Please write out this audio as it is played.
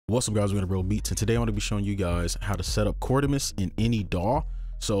What's up, guys? We're gonna BroBeats, and today I want to be showing you guys how to set up Chordimist in ANY DAW.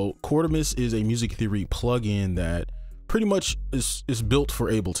 So Chordimist is a music theory plugin that pretty much is built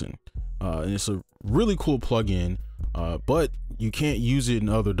for Ableton, and it's a really cool plugin, but you can't use it in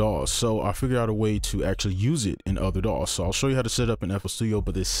other DAWs. So I figured out a way to actually use it in other DAWs. So I'll show you how to set it up in FL Studio,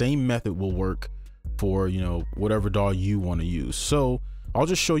 but the same method will work for, you know, whatever DAW you want to use. So I'll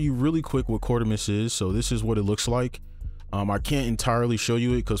just show you really quick what Chordimist is. So this is what it looks like. I can't entirely show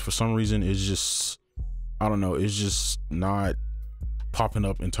you it because for some reason it's just, I don't know, it's just not popping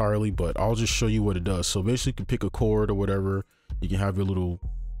up entirely, but I'll just show you what it does. So basically you can pick a chord or whatever. You can have your little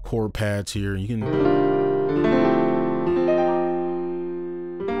chord pads here. You can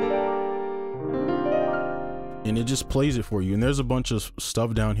and it just plays it for you. And there's a bunch of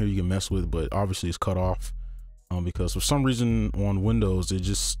stuff down here you can mess with, but obviously it's cut off because for some reason on Windows it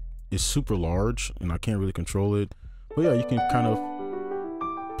just is super large and I can't really control it. But yeah, you can kind of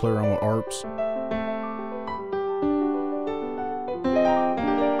play around with ARPS.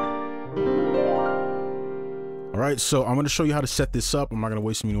 All right, so I'm going to show you how to set this up. I'm not going to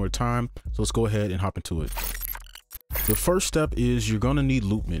waste any more time. So let's go ahead and hop into it. The first step is you're going to need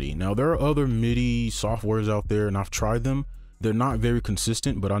Loop MIDI. Now, there are other MIDI softwares out there, and I've tried them. They're not very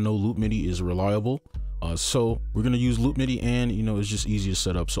consistent, but I know Loop MIDI is reliable. So we're going to use Loop MIDI, and you know, it's just easy to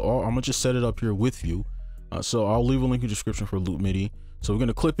set up. So I'm going to just set it up here with you. So I'll leave a link in the description for Loop MIDI. So we're going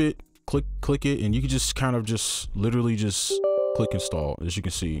to click it, and you can just kind of literally just click install. As you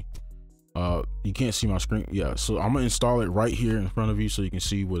can see, you can't see my screen. Yeah. So I'm going to install it right here in front of you so you can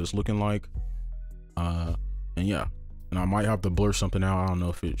see what it's looking like. And yeah, and I might have to blur something out. I don't know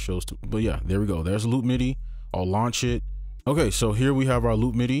if it shows to, but yeah, there we go. There's Loop MIDI. I'll launch it. Okay. So here we have our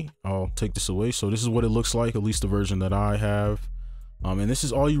Loop MIDI. I'll take this away. So this is what it looks like, at least the version that I have. And this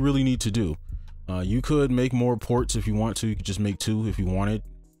is all you really need to do. You could make more ports if you want to. You could just make 2 if you wanted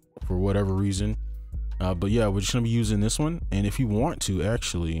for whatever reason. But yeah, we're just gonna be using this one. And if you want to,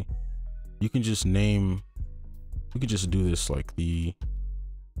 actually, you can just name, we could just do this like the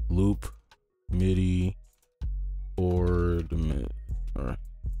Loop MIDI or the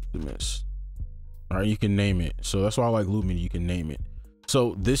Chordimist. All right, you can name it. So that's why I like Loop MIDI. You can name it.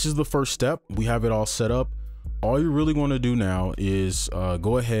 So this is the first step. We have it all set up. All you really want to do now is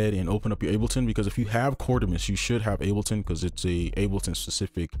go ahead and open up your Ableton, because if you have Chordimist, you should have Ableton because it's a Ableton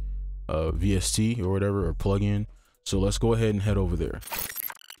specific VST or whatever, or plugin. So let's go ahead and head over there.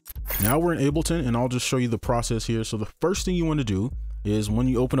 Now we're in Ableton, and I'll just show you the process here. So the first thing you want to do is when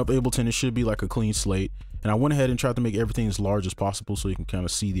you open up Ableton, it should be like a clean slate. And I went ahead and tried to make everything as large as possible so you can kind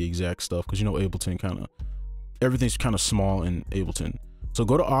of see the exact stuff, because you know Ableton everything's kind of small in Ableton. So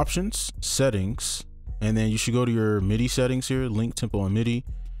go to Options, Settings, and then you should go to your MIDI settings here, link, tempo, and MIDI.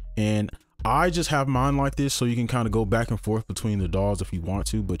 And I just have mine like this so you can kind of go back and forth between the DAWs if you want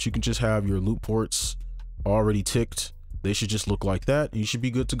to, but you can just have your loop ports already ticked. They should just look like that, and you should be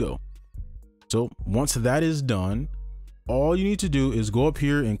good to go. So once that is done, all you need to do is go up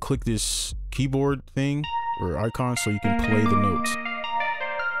here and click this keyboard thing or icon so you can play the notes.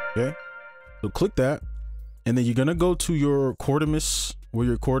 Okay, so click that, and then you're gonna go to your Chordimist, where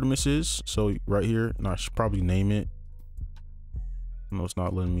your Chordimist is. So right here, and I should probably name it. No, it's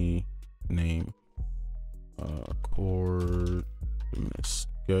not letting me name Chordimist.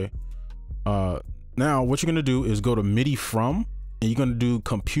 Okay. Now what you're gonna do is go to MIDI from, and you're gonna do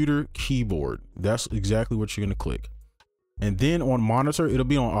computer keyboard. That's exactly what you're gonna click. And then on monitor, it'll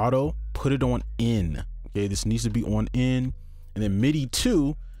be on auto. Put it on in. Okay, this needs to be on in, and then MIDI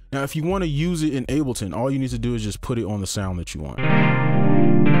 2. Now, if you want to use it in Ableton, all you need to do is just put it on the sound that you want.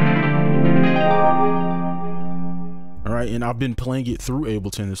 All right, and I've been playing it through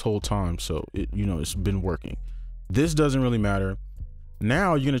Ableton this whole time, so you know, it's been working. This doesn't really matter.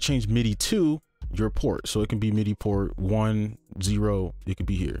 Now you're gonna change MIDI to your port, so it can be MIDI port 1, 0. It could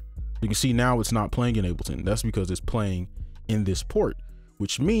be here. You can see now it's not playing in Ableton. That's because it's playing in this port,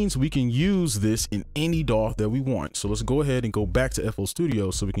 which means we can use this in any DAW that we want. So let's go ahead and go back to FL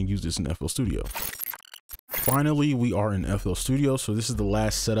Studio so we can use this in FL Studio. Finally, we are in FL Studio. So this is the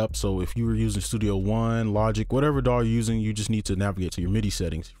last setup. So if you were using Studio One, Logic, whatever DAW you're using, you just need to navigate to your MIDI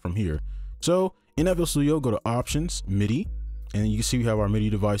settings from here. So in FL Studio, go to Options, MIDI, and you can see we have our MIDI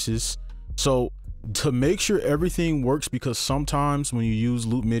devices. So to make sure everything works, because sometimes when you use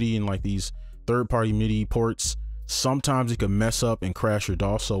Loop MIDI and like these third-party MIDI ports, sometimes it can mess up and crash your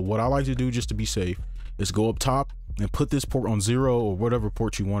DAW. So what I like to do, just to be safe, is go up top and put this port on 0 or whatever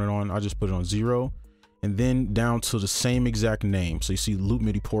port you want it on. I just put it on 0, and then down to the same exact name. So you see Loop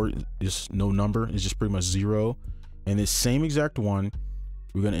MIDI port is no number, it's just pretty much 0, and this same exact one,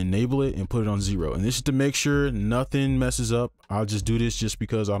 We're going to enable it and put it on 0. And this is to make sure nothing messes up. I'll just do this just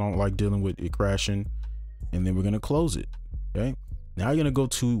because I don't like dealing with it crashing. And then we're going to close it. Okay. Now you're going to go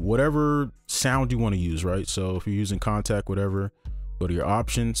to whatever sound you want to use, right? So if you're using contact, whatever, go to your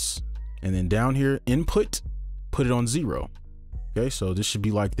options, and then down here, input, put it on 0. Okay. So this should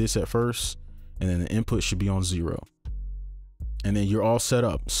be like this at first, and then the input should be on 0. And then you're all set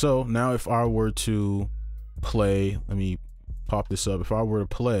up. So now if I were to play, let me pop this up. If I were to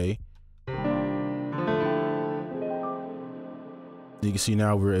play, you can see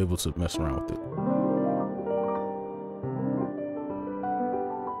now we're able to mess around with it.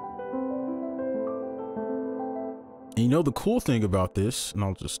 And you know, the cool thing about this, and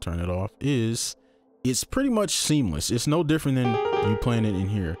I'll just turn it off, is it's pretty much seamless. It's no different than you playing it in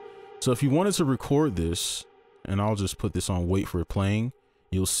here. So if you wanted to record this, and I'll just put this on wait for playing,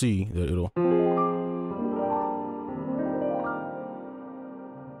 you'll see that it'll,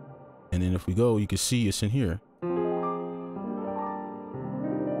 and then if we go, you can see it's in here,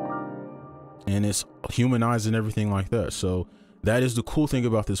 and it's humanized and everything like that. So that is the cool thing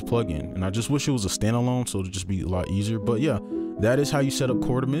about this plugin, and I just wish it was a standalone so it'd just be a lot easier. But yeah, that is how you set up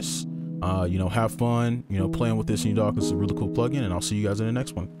Chordimist. You know, have fun, you know, playing with this in your DAW. It's a really cool plugin, and I'll see you guys in the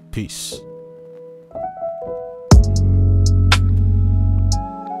next one. Peace.